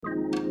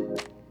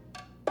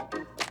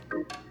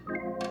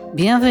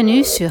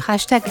Bienvenue sur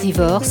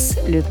 #Divorce,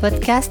 le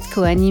podcast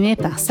co-animé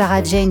par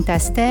Sarah Jane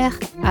Taster,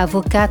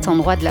 avocate en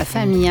droit de la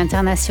famille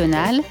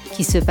internationale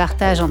qui se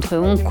partage entre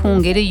Hong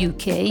Kong et le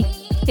UK,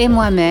 et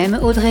moi-même,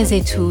 Audrey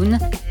Zetoun,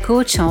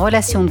 coach en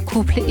relations de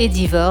couple et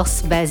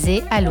divorce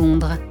basée à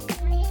Londres.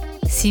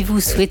 Si vous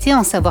souhaitez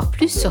en savoir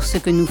plus sur ce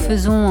que nous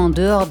faisons en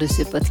dehors de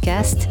ce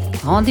podcast,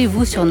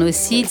 rendez-vous sur nos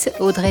sites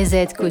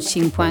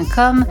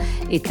audreyzcoaching.com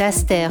et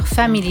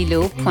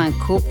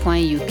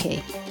tasterfamilylaw.co.uk.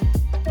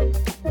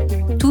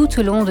 Tout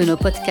au long de nos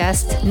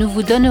podcasts, nous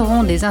vous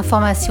donnerons des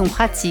informations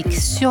pratiques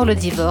sur le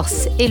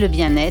divorce et le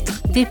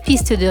bien-être, des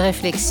pistes de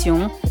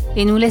réflexion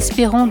et nous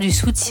l'espérons du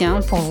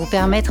soutien pour vous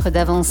permettre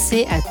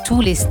d'avancer à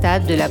tous les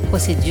stades de la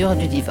procédure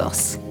du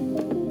divorce.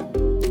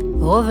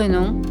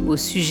 Revenons au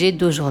sujet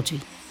d'aujourd'hui.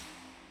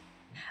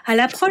 À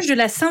l'approche de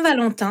la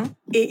Saint-Valentin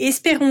et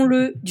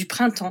espérons-le du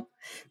printemps,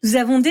 nous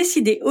avons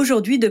décidé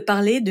aujourd'hui de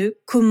parler de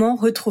comment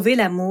retrouver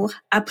l'amour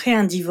après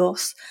un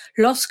divorce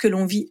lorsque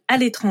l'on vit à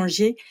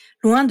l'étranger,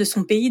 loin de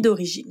son pays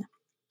d'origine.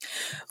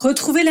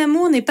 Retrouver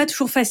l'amour n'est pas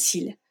toujours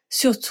facile,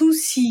 surtout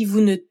si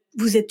vous ne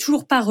vous êtes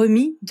toujours pas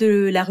remis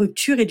de la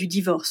rupture et du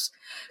divorce,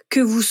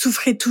 que vous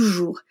souffrez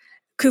toujours,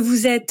 que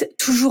vous êtes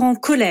toujours en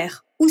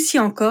colère ou si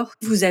encore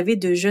vous avez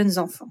de jeunes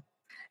enfants.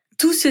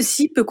 Tout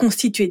ceci peut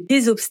constituer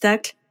des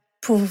obstacles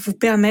pour vous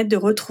permettre de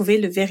retrouver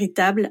le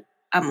véritable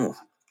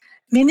amour.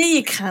 Mais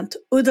n'ayez crainte,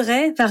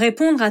 Audrey va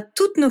répondre à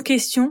toutes nos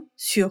questions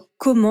sur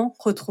comment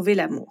retrouver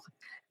l'amour.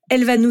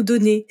 Elle va nous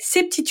donner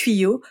ses petits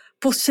tuyaux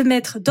pour se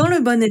mettre dans le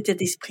bon état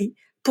d'esprit,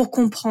 pour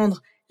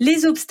comprendre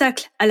les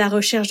obstacles à la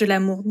recherche de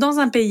l'amour dans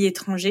un pays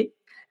étranger.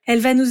 Elle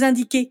va nous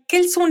indiquer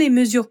quelles sont les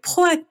mesures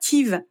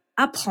proactives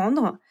à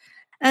prendre,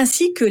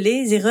 ainsi que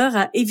les erreurs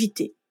à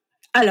éviter.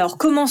 Alors,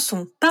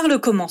 commençons par le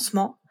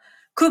commencement.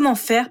 Comment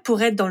faire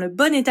pour être dans le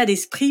bon état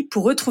d'esprit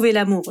pour retrouver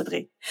l'amour,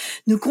 Audrey ?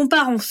 Nous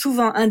comparons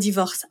souvent un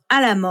divorce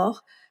à la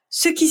mort,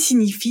 ce qui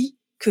signifie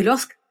que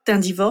lorsqu'un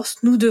divorce,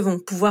 nous devons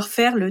pouvoir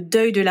faire le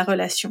deuil de la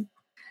relation.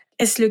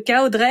 Est-ce le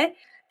cas, Audrey ?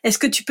 Est-ce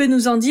que tu peux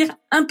nous en dire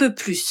un peu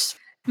plus ?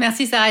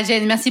 Merci Sarah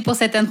Jane, merci pour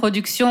cette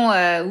introduction.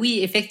 Oui,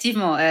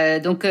 effectivement.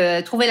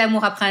 Trouver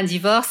l'amour après un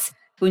divorce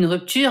ou une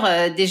rupture,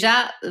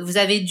 déjà, vous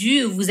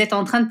êtes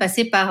en train de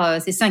passer par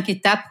ces 5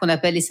 étapes qu'on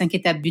appelle les 5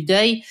 étapes du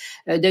deuil,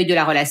 deuil de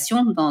la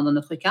relation dans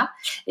notre cas,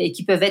 et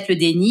qui peuvent être le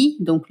déni,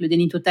 donc le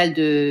déni total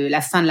de la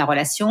fin de la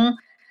relation,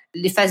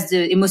 les phases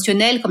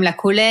émotionnelles comme la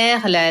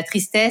colère, la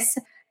tristesse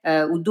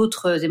ou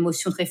d'autres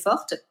émotions très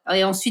fortes.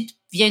 Et ensuite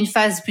vient une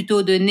phase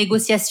plutôt de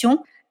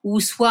négociation où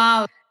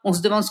soit on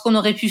se demande ce qu'on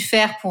aurait pu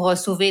faire pour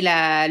sauver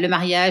le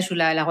mariage ou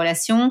la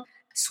relation,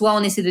 soit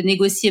on essaie de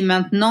négocier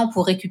maintenant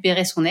pour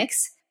récupérer son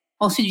ex.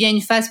 Ensuite vient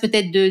une phase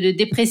peut-être de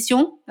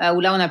dépression, où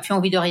là on n'a plus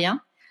envie de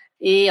rien.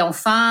 Et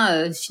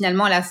enfin,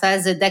 finalement, la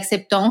phase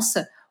d'acceptance,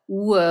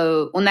 où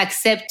on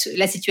accepte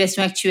la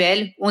situation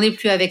actuelle, on n'est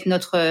plus avec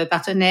notre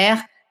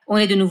partenaire, on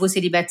est de nouveau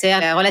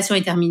célibataire, la relation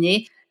est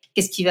terminée.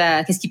 Qu'est-ce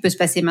qui peut se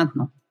passer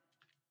maintenant ?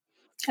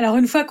 Alors,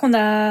 une fois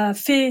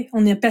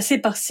on est passé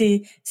par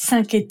ces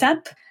 5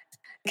 étapes,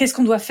 qu'est-ce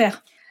qu'on doit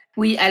faire ?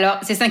 Oui, alors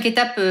ces 5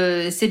 étapes,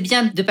 c'est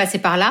bien de passer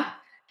par là.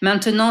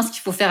 Maintenant, ce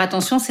qu'il faut faire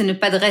attention, c'est ne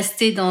pas de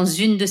rester dans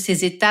une de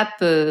ces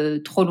étapes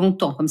trop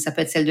longtemps, comme ça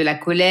peut être celle de la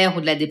colère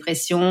ou de la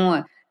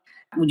dépression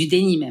ou du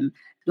déni même.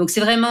 Donc,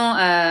 c'est vraiment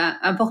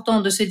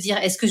important de se dire,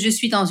 est-ce que je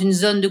suis dans une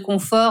zone de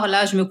confort ?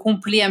 Là, je me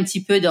complais un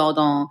petit peu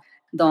dans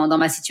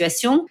ma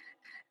situation.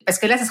 Parce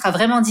que là, ça sera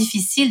vraiment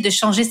difficile de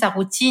changer sa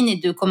routine et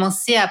de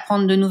commencer à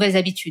prendre de nouvelles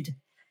habitudes.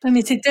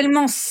 Mais c'est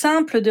tellement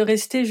simple de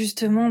rester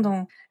justement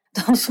dans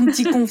son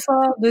petit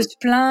confort, de se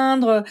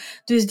plaindre,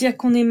 de se dire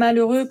qu'on est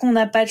malheureux, qu'on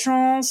n'a pas de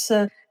chance,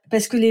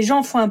 parce que les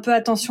gens font un peu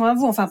attention à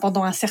vous, enfin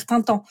pendant un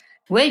certain temps.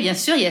 Oui, bien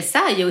sûr, il y a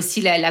ça. Il y a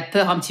aussi la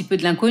peur un petit peu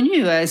de l'inconnu.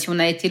 Si on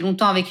a été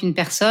longtemps avec une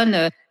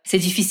personne, c'est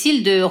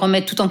difficile de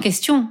remettre tout en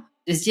question,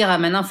 de se dire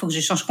maintenant, il faut que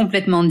je change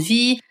complètement de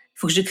vie, il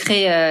faut que je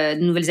crée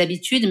de nouvelles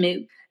habitudes.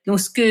 Mais donc,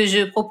 ce que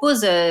je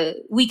propose,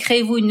 oui,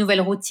 créez-vous une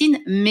nouvelle routine,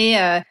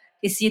 mais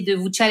essayez de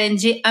vous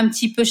challenger un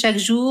petit peu chaque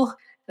jour,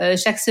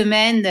 chaque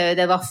semaine,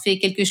 d'avoir fait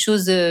quelque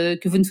chose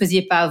que vous ne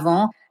faisiez pas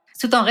avant,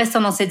 tout en restant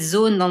dans cette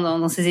zone,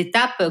 dans ces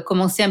étapes,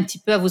 commencez un petit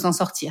peu à vous en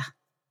sortir.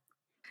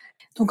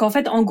 Donc en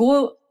fait, en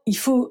gros, il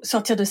faut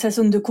sortir de sa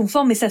zone de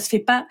confort, mais ça se fait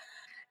pas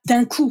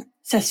d'un coup,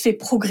 ça se fait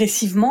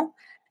progressivement.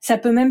 Ça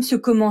peut même se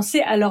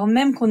commencer alors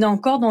même qu'on est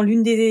encore dans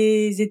l'une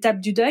des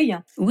étapes du deuil.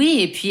 Oui,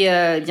 et puis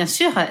bien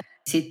sûr,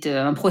 c'est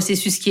un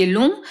processus qui est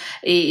long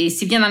et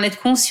c'est bien d'en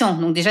être conscient.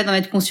 Donc déjà d'en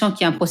être conscient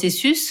qu'il y a un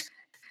processus,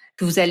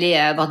 que vous allez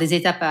avoir des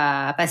étapes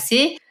à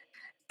passer.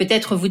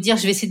 Peut-être vous dire,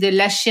 je vais essayer de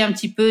lâcher un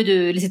petit peu,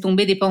 de laisser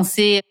tomber des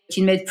pensées qui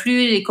ne m'aident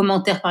plus, les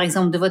commentaires par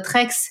exemple de votre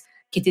ex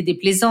qui étaient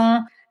déplaisants,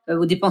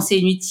 ou des pensées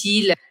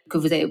inutiles que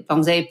vous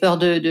avez peur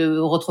de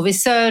vous retrouver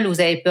seul, vous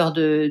avez peur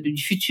du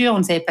futur, vous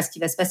ne savez pas ce qui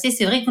va se passer.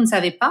 C'est vrai que vous ne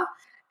savez pas,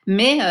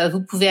 mais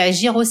vous pouvez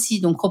agir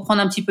aussi. Donc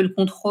reprendre un petit peu le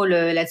contrôle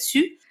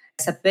là-dessus,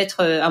 ça peut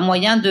être un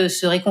moyen de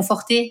se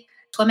réconforter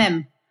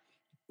soi-même.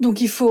 Donc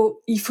il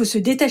faut se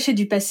détacher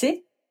du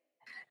passé,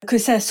 que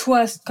ça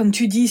soit, comme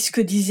tu dis, ce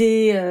que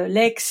disait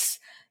l'ex,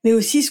 mais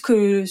aussi ce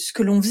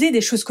que l'on faisait,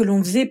 des choses que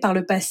l'on faisait par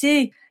le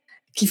passé,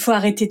 qu'il faut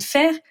arrêter de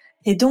faire,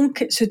 et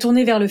donc se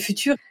tourner vers le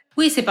futur.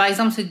 Oui, c'est par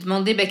exemple se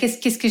demander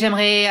qu'est-ce que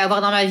j'aimerais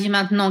avoir dans ma vie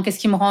maintenant, qu'est-ce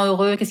qui me rend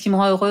heureux, qu'est-ce qui me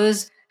rend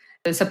heureuse.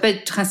 Ça peut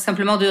être très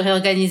simplement de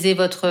réorganiser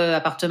votre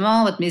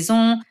appartement, votre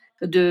maison,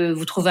 de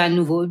vous trouver un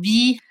nouveau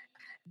hobby,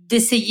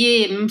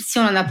 d'essayer, même si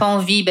on n'en a pas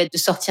envie, de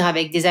sortir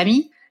avec des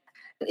amis.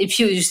 Et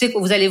puis, je sais que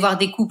vous allez voir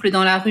des couples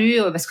dans la rue,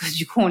 parce que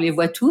du coup, on les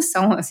voit tous,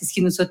 hein, c'est ce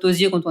qui nous saute aux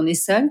yeux quand on est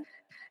seul.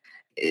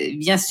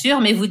 Bien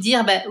sûr, mais vous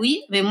dire,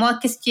 oui, mais moi,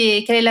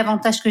 quel est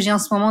l'avantage que j'ai en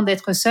ce moment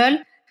d'être seule?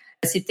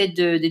 C'est peut-être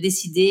de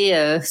décider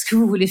ce que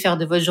vous voulez faire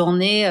de votre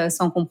journée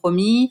sans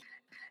compromis,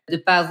 de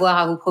pas avoir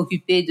à vous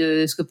préoccuper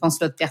de ce que pense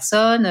l'autre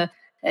personne,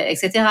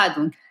 etc.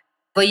 Donc,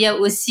 voyez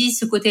aussi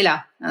ce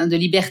côté-là, hein, de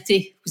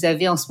liberté que vous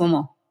avez en ce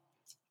moment.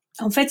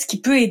 En fait, ce qui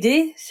peut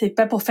aider, c'est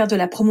pas pour faire de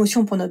la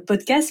promotion pour notre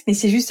podcast, mais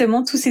c'est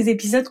justement tous ces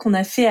épisodes qu'on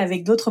a fait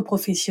avec d'autres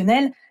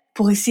professionnels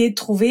pour essayer de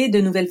trouver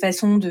de nouvelles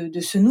façons de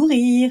se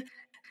nourrir,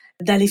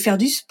 d'aller faire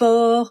du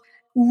sport,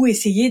 ou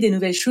essayer des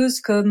nouvelles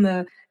choses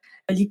comme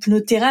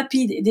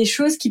l'hypnothérapie, des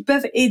choses qui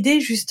peuvent aider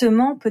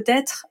justement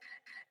peut-être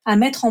à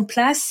mettre en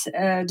place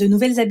de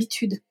nouvelles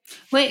habitudes.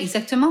 Oui,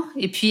 exactement.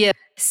 Et puis,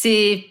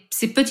 c'est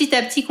petit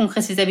à petit qu'on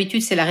crée ces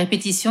habitudes, c'est la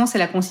répétition, c'est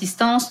la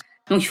consistance.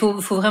 Donc, il faut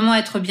vraiment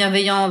être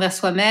bienveillant envers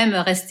soi-même,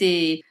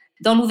 rester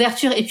dans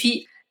l'ouverture. Et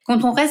puis,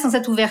 quand on reste dans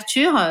cette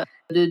ouverture,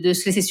 de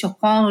se laisser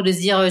surprendre, de se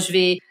dire je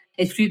vais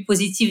être plus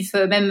positif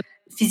même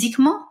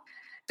physiquement.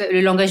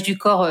 Le langage du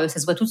corps, ça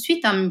se voit tout de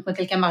suite. Hein, quand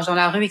quelqu'un marche dans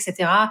la rue,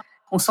 etc.,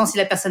 on sent si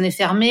la personne est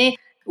fermée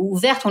ou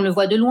ouverte, on le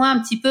voit de loin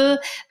un petit peu.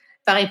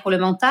 Pareil pour le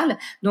mental.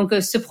 Donc,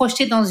 se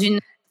projeter dans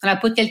la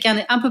peau de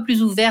quelqu'un un peu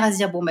plus ouvert, à se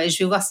dire je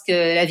vais voir ce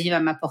que la vie va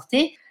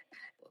m'apporter.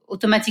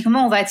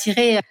 Automatiquement, on va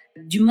attirer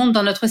du monde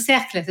dans notre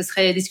cercle. Ce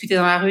serait discuter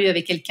dans la rue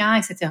avec quelqu'un,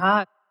 etc.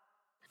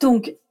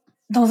 Donc,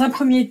 dans un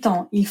premier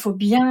temps, il faut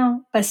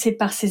bien passer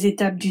par ces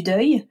étapes du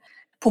deuil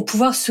pour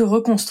pouvoir se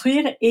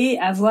reconstruire et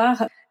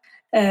avoir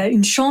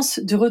une chance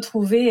de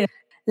retrouver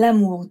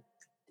l'amour.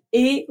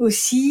 Et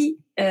aussi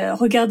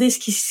regarder ce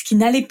qui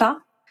n'allait pas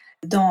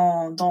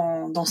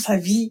dans sa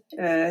vie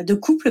de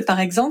couple, par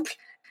exemple,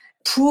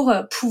 pour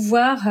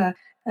pouvoir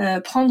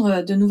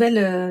prendre de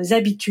nouvelles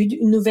habitudes,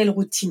 une nouvelle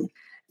routine.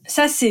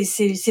 Ça, c'est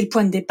le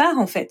point de départ,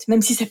 en fait.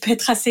 Même si ça peut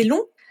être assez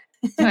long,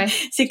 ouais.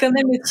 C'est quand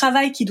même le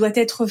travail qui doit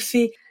être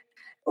fait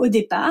au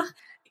départ.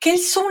 Quels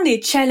sont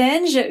les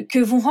challenges que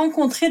vont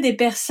rencontrer des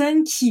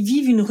personnes qui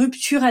vivent une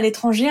rupture à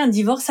l'étranger, un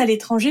divorce à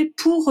l'étranger,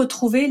 pour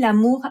retrouver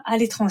l'amour à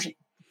l'étranger?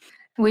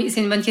 Oui,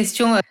 c'est une bonne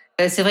question.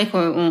 C'est vrai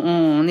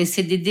qu'on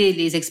essaie d'aider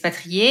les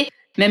expatriés,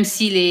 même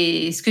si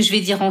ce que je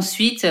vais dire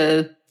ensuite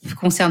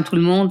concerne tout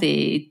le monde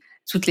et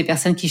toutes les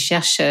personnes qui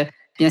cherchent,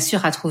 bien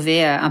sûr, à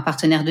trouver un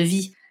partenaire de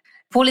vie.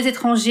 Pour les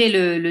étrangers,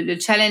 le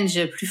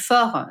challenge plus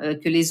fort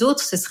que les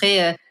autres, ce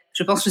serait,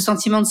 je pense, le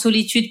sentiment de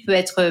solitude peut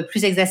être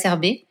plus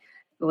exacerbé.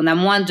 On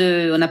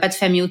n'a pas de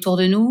famille autour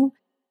de nous,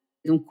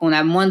 donc on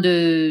a moins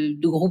de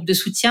groupes de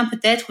soutien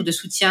peut-être, ou de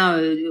soutien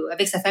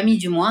avec sa famille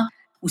du moins,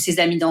 ou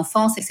ses amis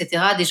d'enfance,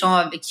 etc. Des gens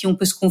avec qui on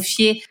peut se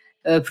confier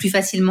plus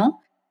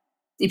facilement.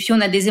 Et puis on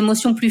a des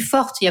émotions plus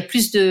fortes, il y a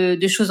plus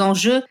de choses en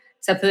jeu.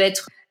 Ça peut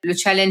être le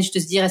challenge de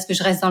se dire est-ce que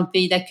je reste dans le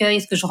pays d'accueil,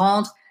 est-ce que je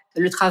rentre,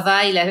 le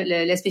travail,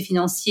 l'aspect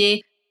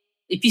financier.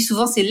 Et puis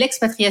souvent c'est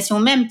l'expatriation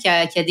même qui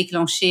a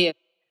déclenché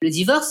le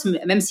divorce,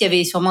 même s'il y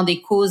avait sûrement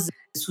des causes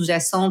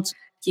sous-jacentes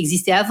qui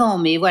existaient avant.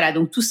 Mais voilà,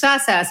 donc tout ça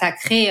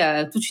crée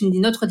toute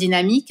une autre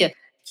dynamique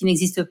qui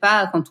n'existe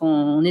pas quand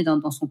on est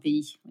dans son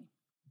pays.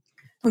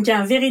 Donc, il y a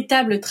un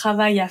véritable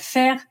travail à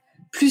faire,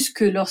 plus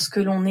que lorsque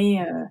l'on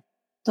est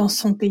dans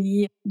son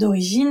pays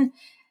d'origine,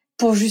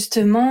 pour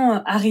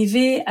justement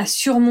arriver à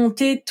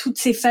surmonter toutes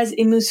ces phases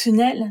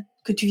émotionnelles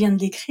que tu viens de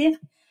décrire.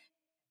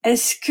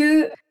 Est-ce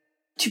que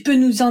tu peux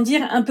nous en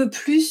dire un peu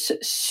plus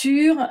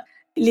sur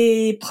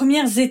les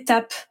premières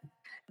étapes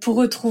pour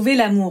retrouver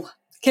l'amour,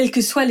 quelles que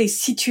soient les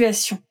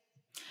situations?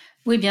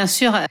 Oui, bien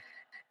sûr.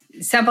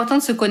 C'est important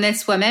de se connaître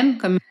soi-même,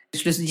 comme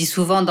je le dis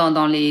souvent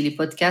dans les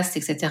podcasts,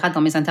 etc.,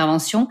 dans mes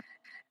interventions.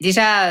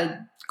 Déjà,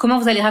 comment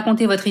vous allez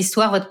raconter votre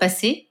histoire, votre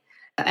passé,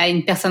 à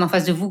une personne en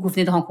face de vous que vous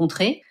venez de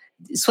rencontrer.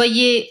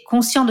 Soyez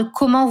conscient de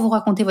comment vous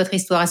racontez votre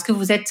histoire. Est-ce que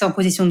vous êtes en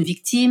position de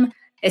victime?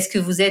 Est-ce que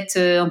vous êtes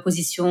en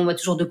position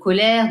toujours de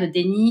colère, de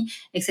déni,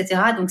 etc.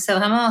 Donc ça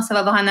va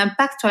avoir un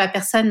impact sur la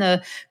personne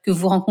que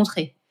vous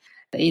rencontrez.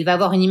 Il va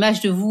avoir une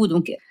image de vous.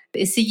 Donc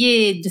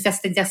essayez de faire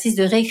cet exercice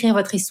de réécrire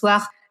votre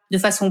histoire de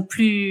façon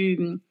plus...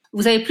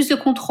 Vous avez plus de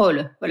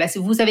contrôle. Voilà, si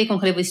vous avez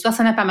contrôlé votre histoire,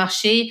 ça n'a pas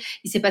marché,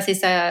 il s'est passé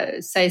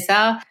ça et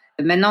ça.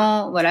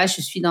 Maintenant, voilà, je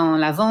suis dans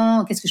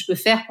l'avant. Qu'est-ce que je peux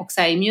faire pour que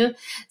ça aille mieux?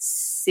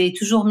 C'est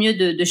toujours mieux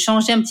de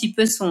changer un petit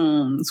peu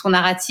son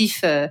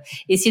narratif,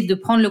 essayer de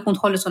prendre le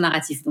contrôle de son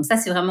narratif. Donc ça,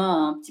 c'est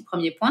vraiment un petit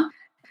premier point.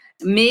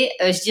 Mais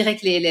je dirais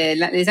que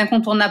les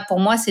incontournables pour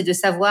moi, c'est de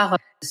savoir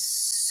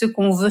ce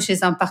qu'on veut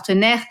chez un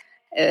partenaire.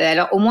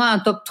 Alors au moins un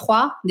top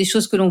 3 des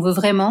choses que l'on veut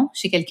vraiment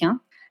chez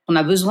quelqu'un. On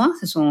a besoin,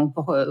 ce sont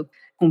pour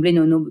combler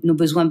nos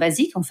besoins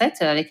basiques en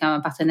fait avec un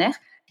partenaire.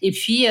 Et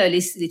puis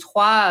les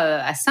 3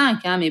 à 5,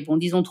 mais bon,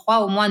 disons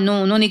 3 au moins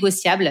non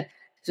négociables,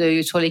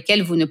 sur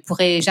lesquels vous ne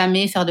pourrez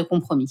jamais faire de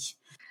compromis.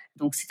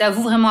 Donc c'est à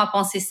vous vraiment à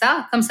penser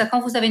ça. Comme ça, quand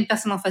vous avez une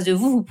personne en face de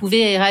vous, vous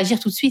pouvez réagir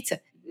tout de suite,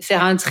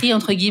 faire un tri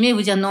entre guillemets,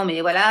 vous dire non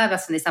mais voilà, la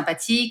personne est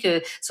sympathique,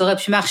 ça aurait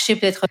pu marcher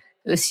peut-être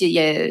il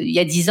y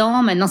a 10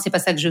 ans, maintenant c'est pas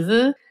ça que je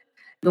veux.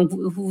 Donc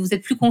vous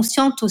êtes plus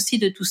consciente aussi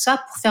de tout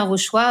ça pour faire vos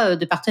choix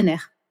de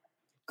partenaire.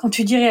 Quand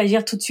tu dis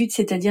réagir tout de suite,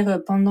 c'est-à-dire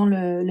pendant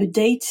le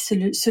date,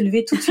 se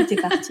lever tout de suite et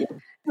partir.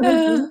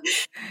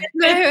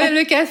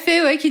 Le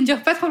café, qui ne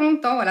dure pas trop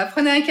longtemps. Voilà,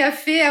 prenez un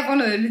café avant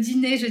le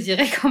dîner, je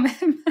dirais quand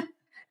même.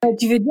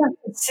 Tu veux dire,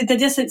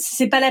 c'est-à-dire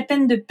c'est pas la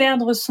peine de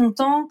perdre son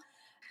temps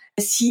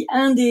si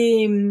un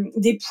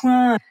des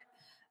points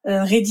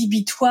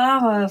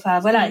rédhibitoires,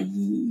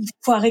 il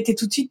faut arrêter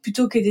tout de suite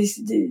plutôt que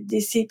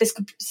d'essayer, parce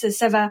que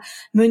ça va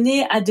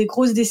mener à des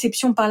grosses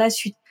déceptions par la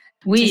suite.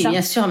 Oui,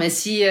 bien sûr, mais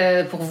si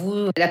pour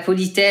vous la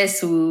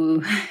politesse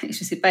ou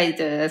je sais pas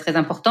est très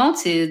importante,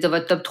 c'est dans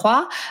votre top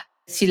 3.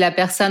 Si la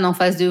personne en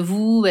face de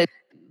vous,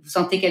 vous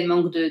sentez qu'elle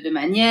manque de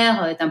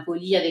manière, est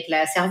impolie avec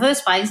la serveuse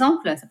par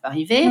exemple, ça peut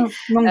arriver.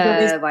 Manque de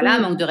respect. Voilà,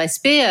 manque de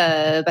respect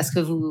parce que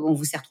on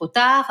vous sert trop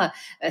tard.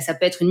 Ça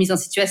peut être une mise en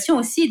situation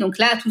aussi. Donc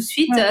là, tout de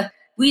suite,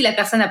 oui, la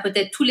personne a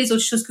peut-être toutes les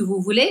autres choses que vous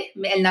voulez,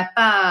 mais elle n'a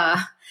pas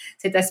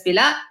cet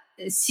aspect-là.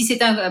 Si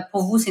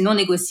pour vous, c'est non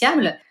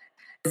négociable.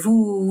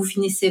 Vous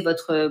finissez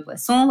votre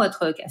boisson,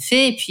 votre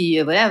café, et puis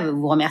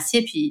vous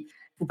remerciez, puis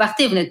vous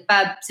partez. Vous n'êtes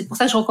pas. C'est pour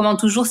ça que je recommande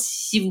toujours,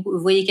 si vous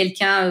voyez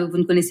quelqu'un que vous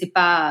ne connaissez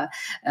pas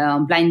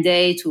en blind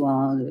date ou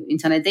en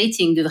internet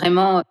dating, de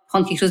vraiment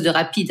prendre quelque chose de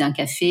rapide, un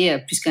café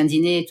plus qu'un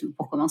dîner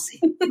pour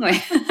commencer. Ouais,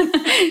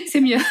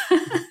 c'est mieux.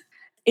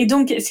 Et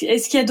donc,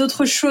 est-ce qu'il y a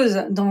d'autres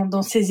choses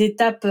dans ces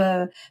étapes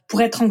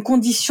pour être en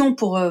condition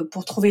pour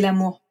trouver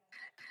l'amour?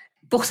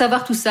 Pour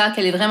savoir tout ça,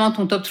 quel est vraiment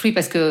ton top 3,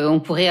 parce qu'on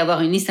pourrait avoir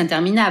une liste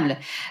interminable.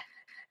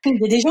 Il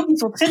y a des gens qui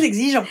sont très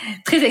exigeants.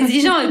 Très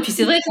exigeants. Et puis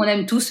c'est vrai qu'on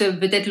aime tous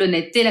peut-être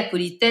l'honnêteté, la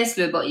politesse,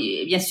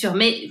 bien sûr.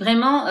 Mais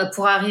vraiment,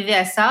 pour arriver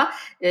à ça,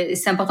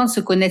 c'est important de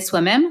se connaître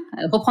soi-même,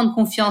 reprendre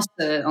confiance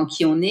en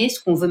qui on est, ce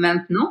qu'on veut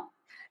maintenant,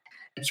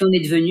 qui on est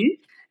devenu.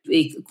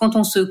 Et quand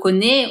on se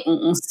connaît,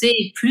 on sait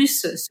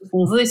plus ce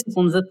qu'on veut et ce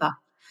qu'on ne veut pas.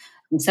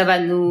 Donc ça va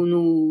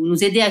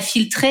nous aider à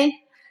filtrer,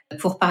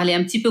 pour parler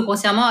un petit peu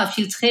grossièrement, à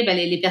filtrer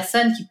les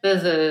personnes qui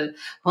peuvent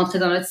rentrer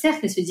dans notre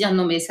cercle et se dire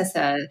non mais cette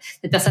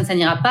personne ça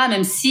n'ira pas,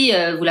 même si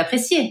vous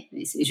l'appréciez.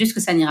 C'est juste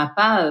que ça n'ira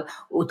pas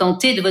au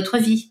tenté de votre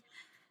vie.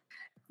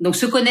 Donc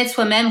se connaître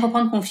soi-même,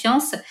 reprendre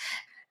confiance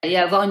et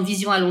avoir une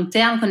vision à long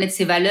terme, connaître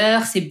ses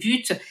valeurs, ses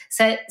buts.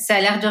 Ça a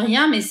l'air de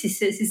rien, mais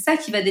c'est ça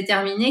qui va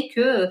déterminer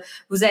que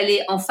vous allez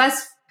en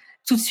face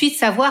tout de suite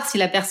savoir si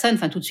la personne,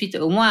 enfin tout de suite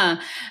au moins,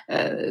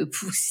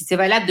 si c'est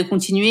valable de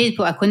continuer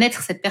à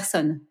connaître cette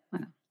personne.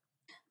 Voilà.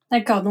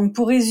 D'accord, donc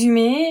pour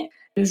résumer,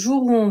 le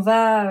jour où on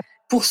va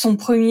pour son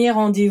premier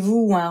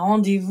rendez-vous ou un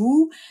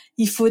rendez-vous,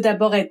 il faut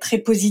d'abord être très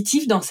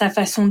positif dans sa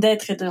façon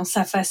d'être et dans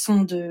sa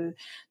façon de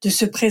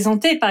se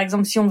présenter. Par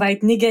exemple, si on va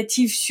être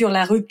négatif sur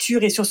la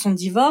rupture et sur son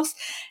divorce,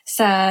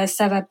 ça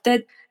va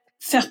peut-être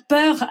faire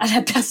peur à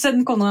la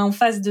personne qu'on a en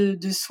face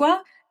de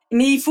soi.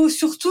 Mais il faut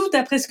surtout,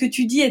 d'après ce que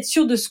tu dis, être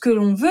sûr de ce que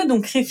l'on veut,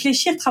 donc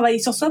réfléchir, travailler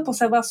sur soi pour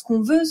savoir ce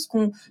qu'on veut, ce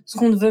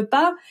qu'on ne veut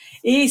pas,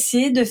 et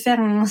essayer de faire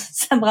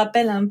ça me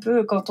rappelle un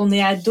peu quand on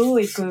est ado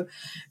et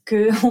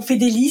que on fait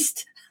des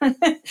listes,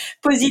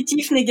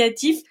 positifs,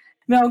 négatifs.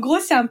 Mais en gros,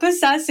 c'est un peu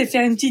ça, c'est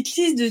faire une petite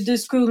liste de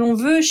ce que l'on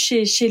veut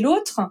chez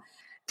l'autre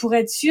pour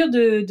être sûr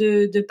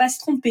de pas se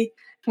tromper.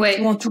 Ouais.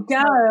 Ou en tout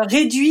cas,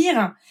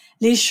 réduire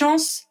les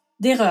chances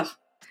d'erreur.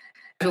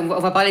 On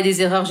va parler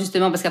des erreurs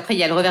justement, parce qu'après il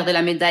y a le revers de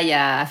la médaille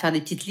à faire des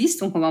petites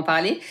listes, donc on va en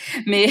parler.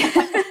 Mais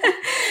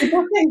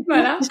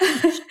voilà.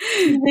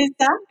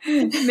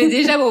 Mais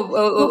déjà,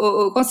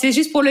 quand c'est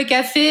juste pour le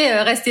café,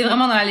 restez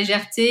vraiment dans la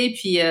légèreté.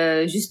 Puis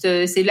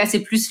c'est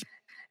plus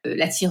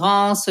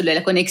l'attirance,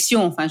 la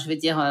connexion. Enfin, je veux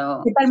dire.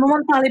 C'est pas le moment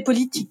de parler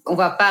politique. On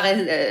va pas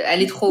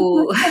aller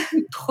trop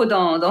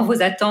dans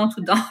vos attentes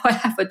ou dans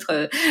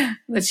votre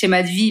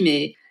schéma de vie,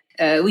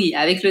 mais oui,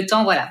 avec le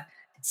temps, voilà.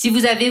 Si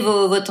vous avez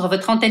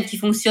votre antenne qui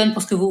fonctionne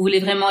pour ce que vous voulez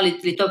vraiment,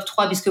 les top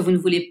 3, puisque vous ne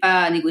voulez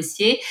pas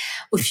négocier,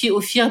 au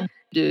fil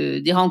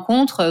des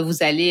rencontres,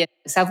 vous allez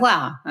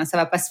savoir. Ça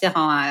va pas se faire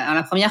en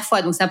la première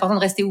fois. Donc, c'est important de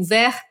rester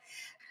ouvert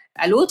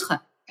à l'autre,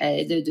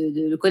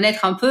 de le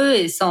connaître un peu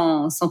et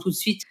sans tout de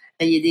suite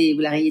rayer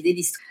des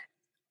listes.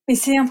 Mais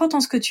c'est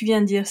important ce que tu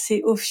viens de dire.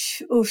 C'est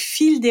au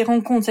fil des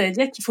rencontres. Ça veut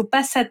dire qu'il faut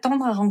pas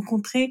s'attendre à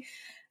rencontrer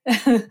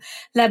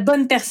la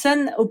bonne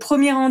personne au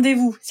premier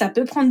rendez-vous. Ça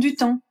peut prendre du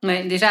temps.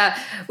 Ouais, déjà,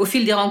 au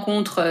fil des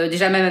rencontres,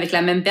 déjà même avec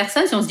la même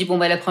personne, si on se dit,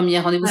 la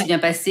première rendez-vous s'est bien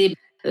passé,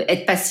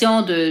 être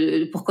patient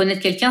pour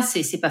connaître quelqu'un,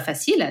 c'est pas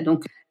facile.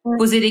 Donc,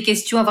 poser des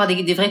questions, avoir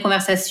des vraies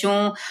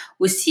conversations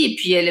aussi, et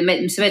puis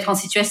se mettre en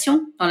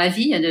situation dans la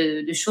vie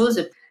de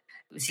choses.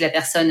 Si la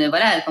personne,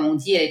 comme on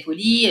dit, elle est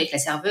polie avec la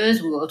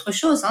serveuse ou autre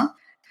chose, hein.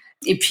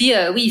 Et puis,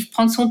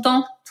 prendre son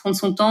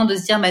temps de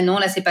se dire, non,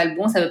 là, c'est pas le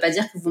bon. Ça veut pas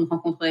dire que vous ne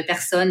rencontrerez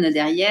personne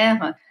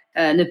derrière.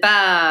 Ne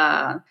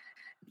pas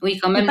Oui,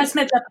 quand Ne même. pas se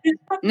mettre la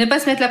pression. Ne pas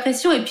se mettre la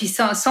pression et puis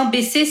sans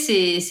baisser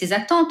ses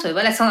attentes,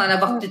 voilà, sans en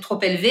avoir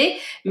trop élevé.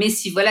 Mais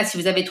si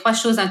vous avez 3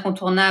 choses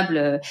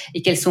incontournables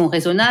et qu'elles sont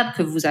raisonnables,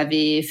 que vous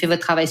avez fait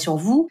votre travail sur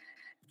vous,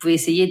 vous pouvez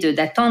essayer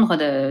d'attendre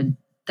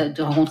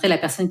de rencontrer la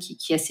personne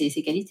qui a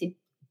ces qualités.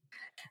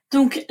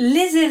 Donc,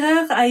 les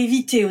erreurs à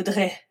éviter,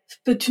 Audrey.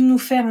 Peux-tu nous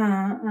faire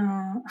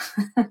un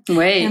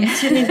Ouais.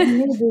 petit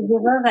résumé des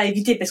erreurs à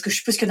éviter? Parce que je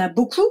suppose qu'il y en a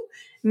beaucoup,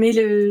 mais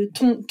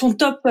ton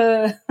top,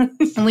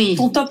 Oui.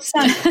 ton top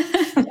 5.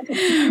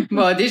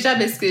 Bon, déjà,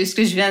 parce que ce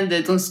que je viens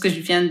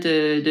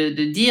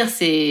de dire,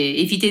 c'est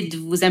éviter de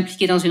vous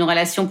impliquer dans une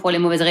relation pour les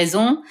mauvaises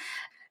raisons,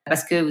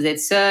 parce que vous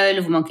êtes seul,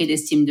 vous manquez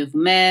d'estime de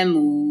vous-même,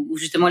 ou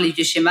justement les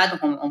vieux schémas. Donc,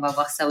 on va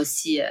voir ça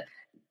aussi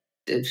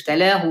tout à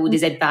l'heure, ou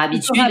des aides par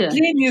Il faut habitude.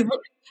 rappeler,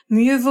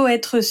 mieux vaut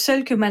être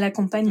seul que mal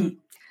accompagné.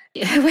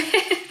 Ouais.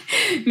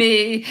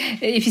 Mais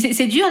et puis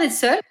c'est dur d'être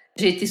seule.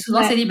 J'ai été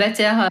souvent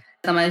célibataire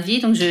dans ma vie,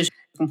 donc je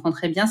comprends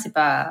très bien, c'est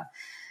pas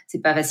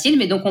facile.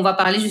 Mais donc on va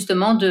parler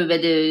justement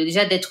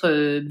déjà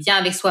d'être bien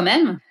avec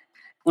soi-même.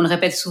 On le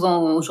répète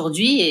souvent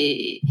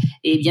aujourd'hui,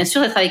 et bien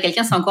sûr d'être avec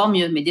quelqu'un c'est encore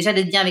mieux, mais déjà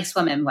d'être bien avec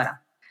soi-même, voilà.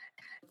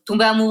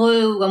 Tomber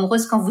amoureux ou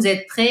amoureuse quand vous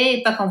êtes prêt,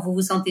 et pas quand vous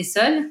vous sentez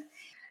seul.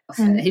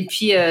 Et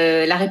puis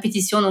la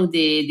répétition donc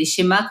des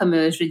schémas, comme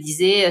je le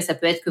disais, ça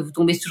peut être que vous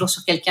tombez toujours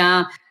sur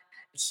quelqu'un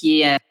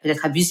qui est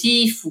peut-être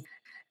abusif ou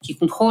qui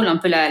contrôle un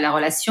peu la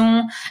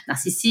relation,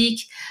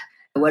 narcissique,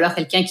 ou alors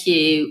quelqu'un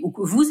ou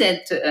que vous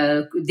êtes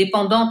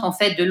dépendante en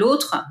fait de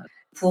l'autre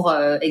pour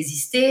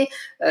exister.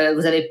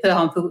 Vous avez peur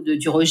un peu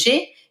du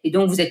rejet, et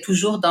donc vous êtes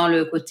toujours dans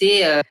le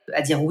côté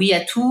à dire oui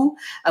à tout,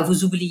 à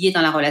vous oublier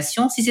dans la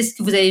relation. Si c'est ce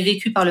que vous avez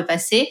vécu par le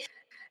passé,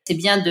 c'est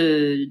bien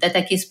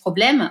d'attaquer ce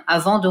problème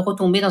avant de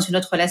retomber dans une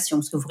autre relation,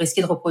 parce que vous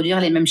risquez de reproduire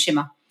les mêmes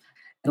schémas.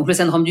 Donc le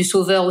syndrome du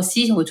sauveur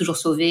aussi, on veut toujours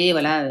sauver,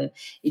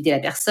 aider la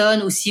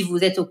personne. Ou si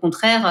vous êtes au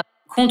contraire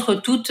contre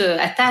toute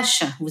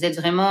attache, vous êtes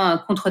vraiment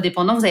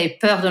contre-dépendant, vous avez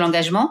peur de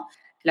l'engagement.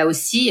 Là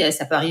aussi,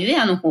 ça peut arriver.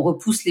 Donc on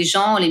repousse les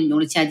gens, on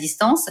les tient à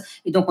distance,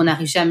 et donc on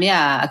n'arrive jamais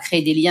à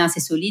créer des liens assez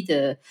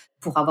solides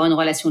pour avoir une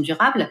relation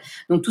durable.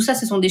 Donc tout ça,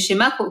 ce sont des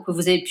schémas que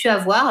vous avez pu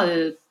avoir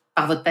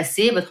par votre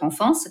passé, votre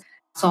enfance,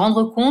 s'en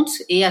rendre compte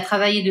et à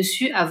travailler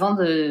dessus avant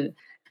de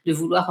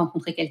vouloir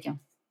rencontrer quelqu'un.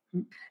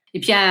 Et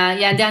puis, il y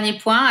a un dernier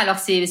point. Alors,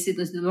 c'est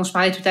dont je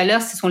parlais tout à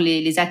l'heure, ce sont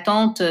les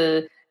attentes,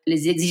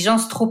 les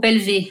exigences trop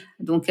élevées.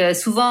 Donc,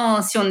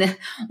 souvent, si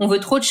on veut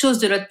trop de choses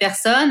de l'autre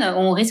personne,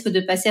 on risque de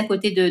passer à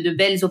côté de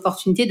belles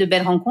opportunités, de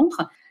belles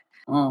rencontres,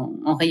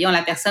 en rayant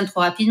la personne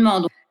trop rapidement.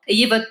 Donc,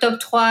 ayez votre top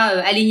 3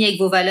 aligné avec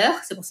vos valeurs.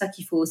 C'est pour ça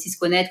qu'il faut aussi se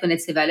connaître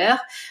ses valeurs.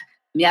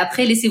 Mais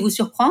après, laissez-vous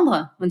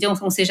surprendre.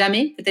 On sait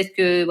jamais. Peut-être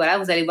que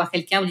vous allez voir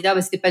quelqu'un, vous dites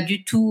c'était pas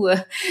du tout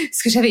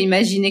ce que j'avais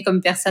imaginé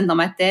comme personne dans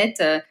ma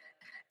tête.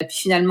 Et puis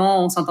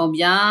finalement, on s'entend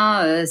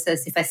bien,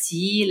 c'est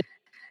facile,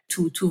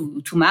 tout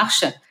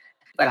marche.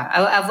 Voilà,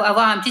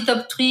 avoir un petit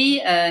top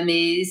 3,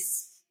 mais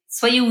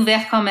soyez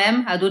ouverts quand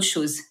même à d'autres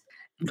choses.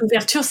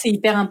 L'ouverture, c'est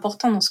hyper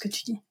important dans ce que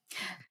tu dis.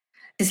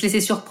 C'est se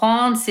laisser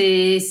surprendre,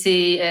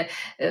 c'est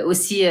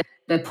aussi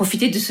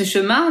profiter de ce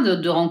chemin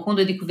de rencontres,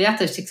 de découvertes.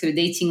 Je sais que le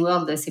dating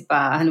world, c'est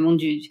pas le monde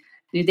du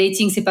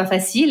dating, c'est pas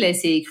facile,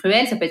 c'est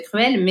cruel, ça peut être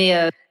cruel,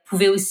 mais vous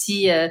pouvez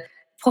aussi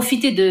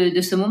profitez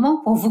de ce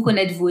moment pour vous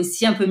connaître vous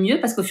aussi un peu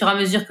mieux, parce qu'au fur et à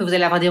mesure que vous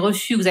allez avoir des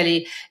refus, vous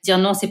allez dire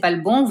non, c'est pas le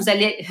bon, vous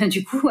allez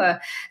du coup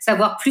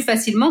savoir plus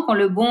facilement quand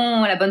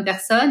la bonne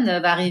personne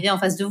va arriver en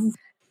face de vous.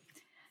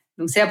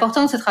 Donc c'est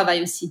important ce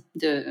travail aussi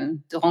de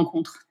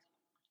rencontre.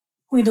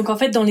 Oui, donc en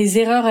fait, dans les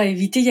erreurs à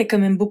éviter, il y a quand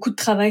même beaucoup de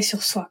travail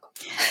sur soi.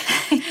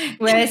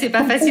 Ouais, c'est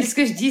pas facile ce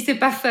que je dis, c'est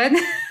pas fun.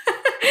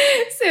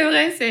 C'est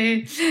vrai,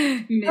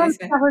 En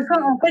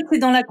fait, c'est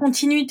dans la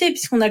continuité,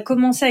 puisqu'on a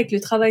commencé avec le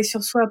travail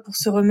sur soi pour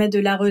se remettre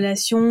de la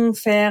relation,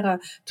 faire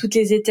toutes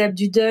les étapes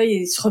du deuil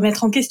et se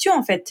remettre en question,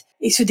 en fait,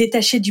 et se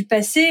détacher du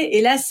passé.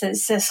 Et là, ça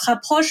se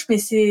rapproche, mais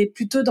c'est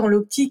plutôt dans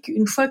l'optique,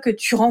 une fois que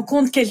tu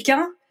rencontres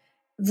quelqu'un,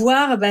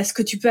 voir ce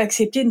que tu peux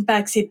accepter, ne pas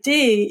accepter,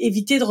 et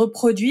éviter de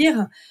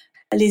reproduire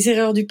les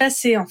erreurs du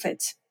passé, en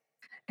fait.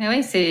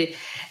 Oui,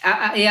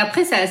 et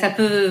après ça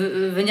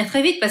peut venir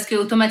très vite, parce que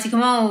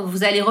automatiquement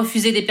vous allez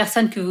refuser des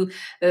personnes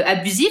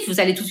abusives, vous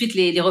allez tout de suite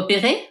les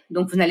repérer,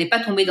 donc vous n'allez pas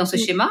tomber dans ce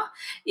schéma,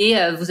 et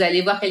vous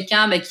allez voir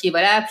quelqu'un qui est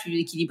plus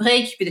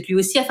équilibré, qui peut-être lui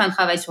aussi a fait un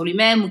travail sur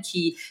lui-même, ou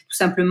qui tout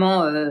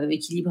simplement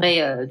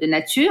équilibré de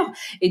nature,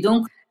 et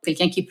donc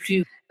quelqu'un qui est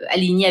plus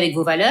aligné avec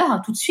vos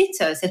valeurs. Tout de suite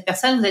cette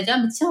personne vous allez dire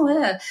tiens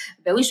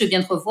oui, je veux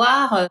bien te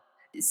revoir.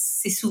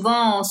 C'est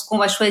souvent ce qu'on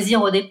va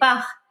choisir au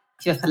départ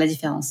qui va faire la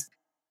différence.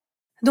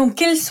 Donc,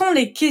 quelles sont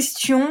les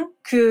questions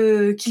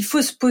qu'il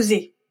faut se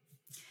poser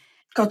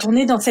quand on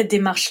est dans cette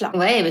démarche-là?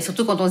 Ouais, mais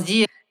surtout quand on se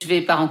dit je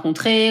vais pas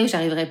rencontrer, ou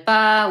j'arriverai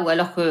pas, ou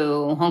alors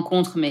qu'on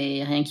rencontre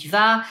mais rien qui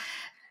va.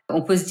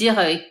 On peut se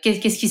dire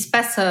qu'est-ce qui se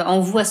passe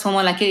en vous à ce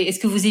moment-là? Est-ce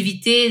que vous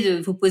évitez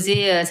de vous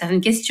poser certaines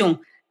questions?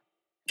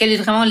 Quel est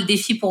vraiment le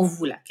défi pour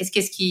vous là?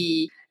 Qu'est-ce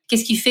qui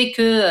fait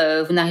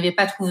que vous n'arrivez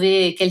pas à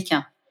trouver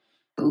quelqu'un?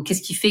 Ou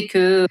qu'est-ce qui fait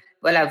que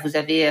vous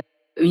avez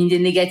une idée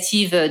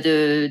négative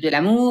de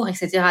l'amour,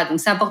 etc. Donc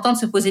c'est important de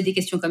se poser des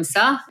questions comme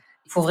ça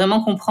pour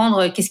vraiment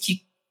comprendre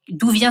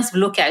d'où vient ce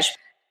blocage.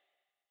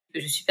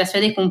 Je suis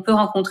persuadée qu'on peut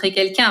rencontrer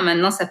quelqu'un.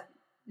 Maintenant, ça,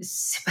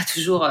 c'est pas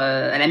toujours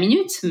à la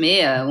minute,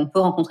 mais on peut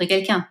rencontrer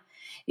quelqu'un.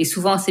 Et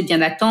souvent, c'est bien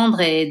d'attendre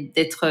et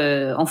d'être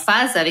en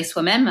phase avec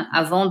soi-même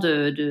avant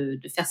de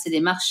faire ces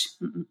démarches.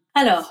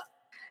 Alors,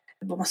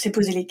 on s'est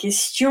posé les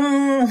questions,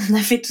 on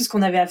a fait tout ce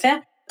qu'on avait à faire.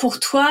 Pour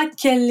toi,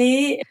 quel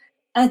est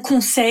un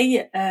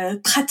conseil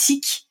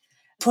pratique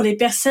pour les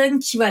personnes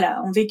qui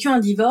ont vécu un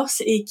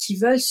divorce et qui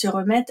veulent se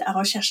remettre à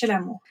rechercher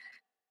l'amour?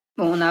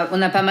 Bon,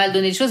 on a pas mal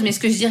donné de choses, mais ce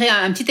que je dirais,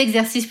 un petit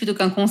exercice plutôt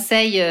qu'un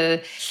conseil,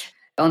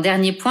 en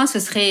dernier point, ce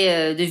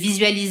serait de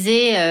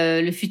visualiser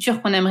le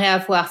futur qu'on aimerait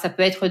avoir. Ça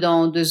peut être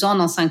dans 2 ans,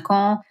 dans 5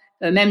 ans,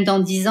 même dans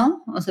 10 ans,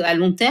 à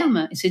long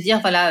terme, et se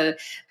dire,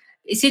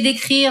 essayer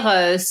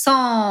d'écrire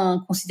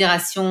sans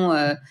considération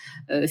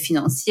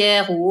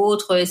financière ou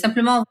autre, et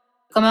simplement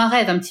comme un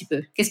rêve un petit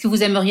peu. Qu'est-ce que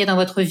vous aimeriez dans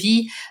votre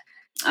vie ?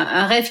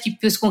 Un rêve qui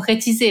peut se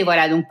concrétiser.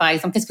 Voilà. Donc, par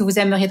exemple, qu'est-ce que vous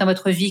aimeriez dans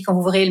votre vie quand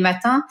vous vous réveillez le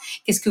matin ?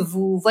 Qu'est-ce que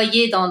vous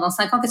voyez dans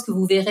 5 ans ? Qu'est-ce que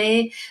vous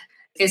verrez ?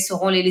 Quelles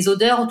seront les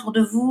odeurs autour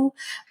de vous ?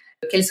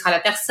 Quelle sera la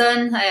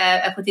personne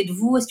à côté de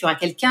vous ? Est-ce qu'il y aura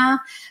quelqu'un ?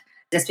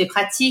 Les aspects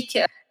pratiques,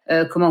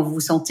 comment vous vous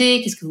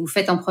sentez ? Qu'est-ce que vous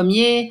faites en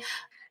premier ?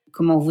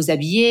 Comment vous vous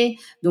habillez ?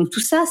 Donc tout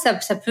ça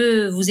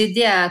peut vous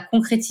aider à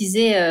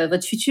concrétiser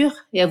votre futur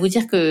et à vous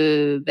dire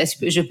que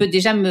je peux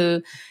déjà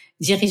me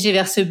diriger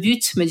vers ce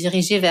but, me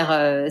diriger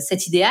vers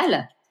cet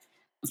idéal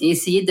et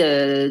essayer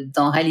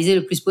d'en réaliser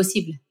le plus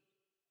possible.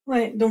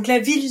 Ouais, donc la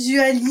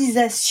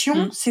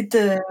visualisation, c'est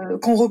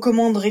qu'on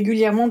recommande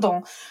régulièrement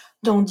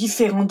dans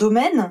différents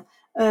domaines.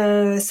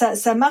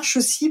 Ça marche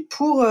aussi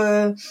pour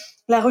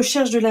la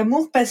recherche de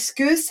l'amour parce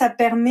que ça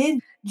permet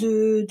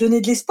de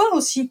donner de l'espoir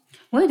aussi.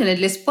 Oui, donner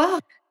de l'espoir.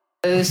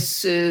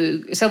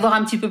 Savoir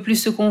un petit peu plus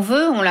ce qu'on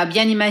veut, on l'a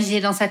bien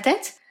imaginé dans sa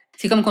tête.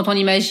 C'est comme quand on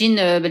imagine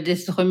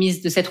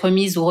de cette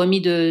remise ou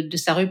remis de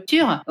sa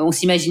rupture. On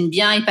s'imagine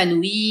bien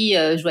épanoui,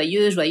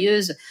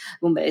 joyeuse.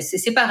 Bon,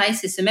 c'est pareil,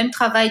 c'est ce même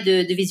travail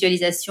de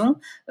visualisation.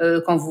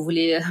 Quand vous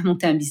voulez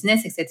monter un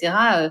business, etc.,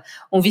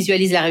 on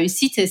visualise la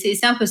réussite.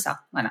 C'est un peu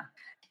ça, voilà.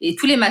 Et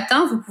tous les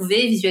matins, vous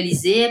pouvez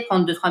visualiser,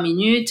 prendre 2-3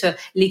 minutes,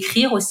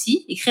 l'écrire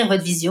aussi, écrire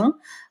votre vision,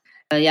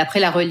 et après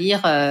la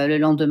relire le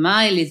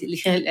lendemain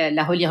et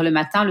la relire le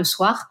matin, le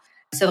soir.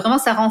 Ça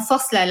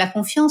renforce la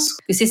confiance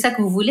que c'est ça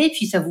que vous voulez,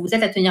 puis ça vous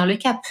aide à tenir le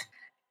cap.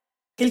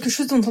 Quelque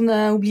chose dont on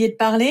a oublié de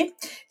parler,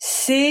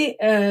 c'est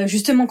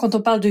justement quand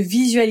on parle de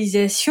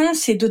visualisation,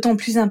 c'est d'autant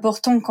plus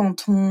important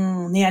quand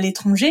on est à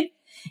l'étranger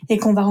et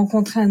qu'on va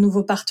rencontrer un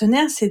nouveau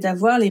partenaire, c'est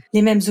d'avoir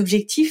les mêmes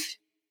objectifs.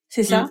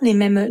 C'est ça, les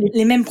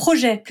mêmes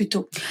projets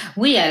plutôt.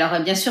 Oui,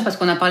 alors bien sûr, parce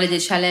qu'on a parlé des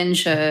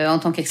challenges en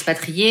tant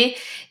qu'expatrié,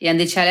 et un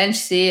des challenges,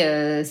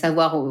 c'est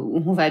savoir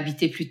où on va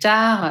habiter plus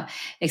tard,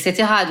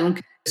 etc. Donc,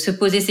 se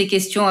poser ces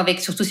questions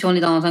surtout si on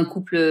est dans un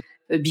couple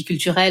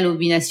biculturel ou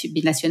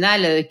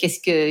binational, qu'est-ce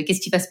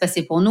qui va se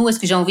passer pour nous ? Est-ce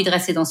que j'ai envie de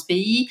rester dans ce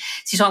pays ?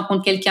 Si je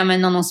rencontre quelqu'un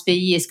maintenant dans ce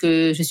pays, est-ce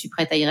que je suis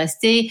prête à y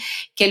rester ?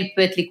 Quels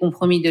peuvent être les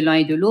compromis de l'un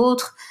et de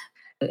l'autre ?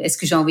 Est-ce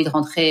que j'ai envie de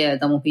rentrer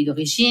dans mon pays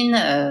d'origine ?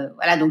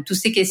 Voilà, donc toutes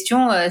ces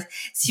questions,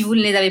 si vous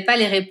ne les avez pas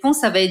les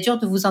réponses, ça va être dur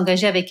de vous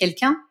engager avec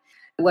quelqu'un,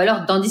 ou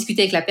alors d'en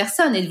discuter avec la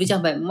personne et de vous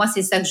dire, moi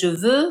c'est ça que je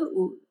veux,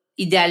 ou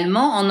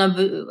idéalement,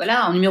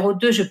 en numéro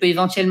 2, je peux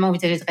éventuellement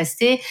envisager de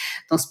rester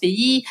dans ce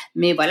pays,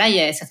 mais voilà, il y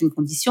a certaines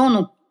conditions,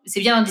 donc c'est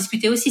bien d'en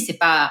discuter aussi. C'est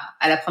pas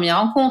à la première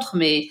rencontre,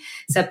 mais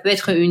ça peut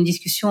être une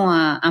discussion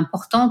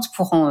importante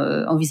pour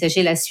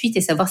envisager la suite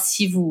et savoir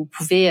si vous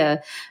pouvez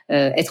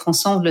être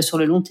ensemble sur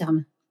le long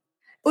terme.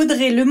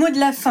 Audrey, le mot de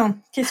la fin,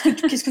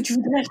 qu'est-ce que tu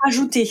voudrais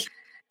rajouter ?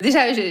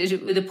 Déjà,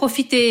 de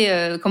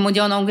profiter, comme on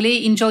dit en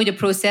anglais, enjoy the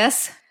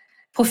process.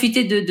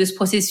 Profiter de ce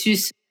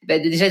processus,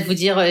 déjà de vous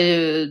dire,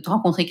 de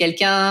rencontrer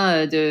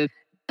quelqu'un, de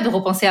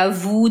repenser à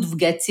vous, de vous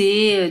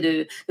gâter,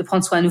 de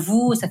prendre soin de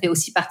vous, ça fait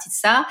aussi partie de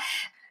ça.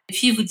 Et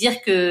puis vous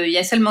dire qu'il y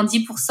a seulement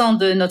 10%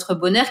 de notre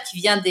bonheur qui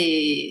vient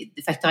des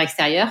facteurs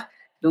extérieurs.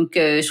 Donc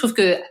je trouve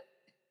que,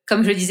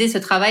 comme je le disais, ce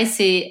travail,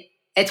 c'est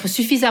être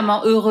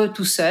suffisamment heureux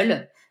tout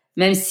seul,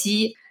 même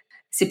si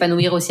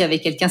s'épanouir aussi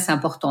avec quelqu'un, c'est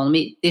important.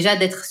 Mais déjà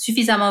d'être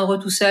suffisamment heureux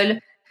tout seul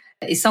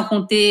et sans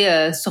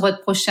compter sur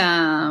votre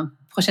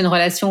prochaine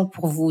relation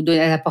pour vous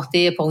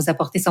apporter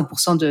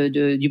 100%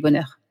 du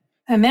bonheur.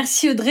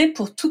 Merci Audrey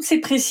pour toutes ces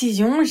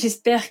précisions.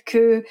 J'espère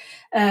que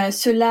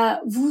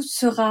cela vous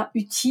sera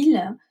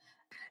utile.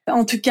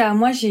 En tout cas,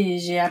 moi,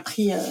 j'ai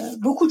appris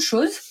beaucoup de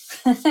choses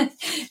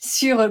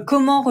sur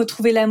comment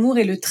retrouver l'amour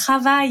et le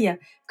travail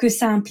que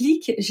ça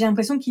implique. J'ai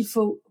l'impression qu'il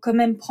faut quand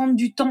même prendre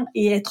du temps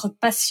et être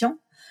patient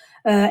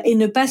et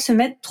ne pas se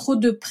mettre trop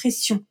de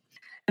pression.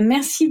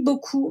 Merci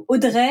beaucoup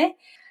Audrey.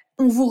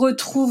 On vous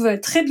retrouve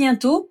très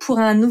bientôt pour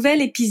un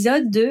nouvel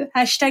épisode de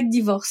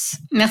 #divorce.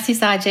 Merci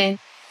Sarah Jane.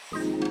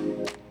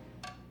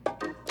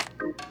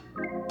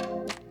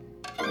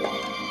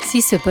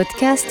 Si ce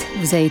podcast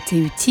vous a été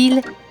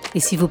utile et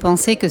si vous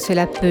pensez que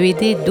cela peut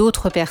aider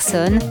d'autres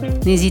personnes,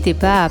 n'hésitez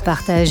pas à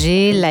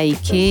partager,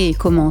 liker et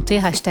commenter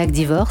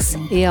 #divorce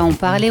et à en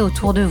parler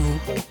autour de vous.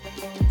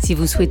 Si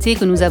vous souhaitez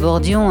que nous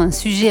abordions un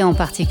sujet en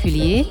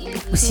particulier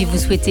ou si vous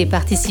souhaitez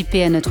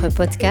participer à notre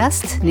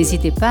podcast,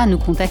 n'hésitez pas à nous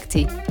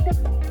contacter.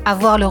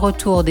 Avoir le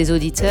retour des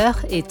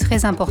auditeurs est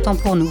très important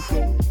pour nous.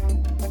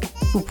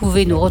 Vous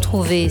pouvez nous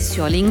retrouver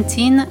sur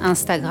LinkedIn,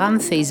 Instagram,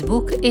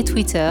 Facebook et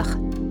Twitter.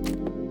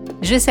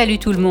 Je salue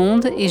tout le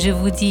monde et je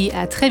vous dis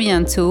à très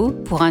bientôt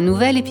pour un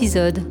nouvel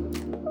épisode.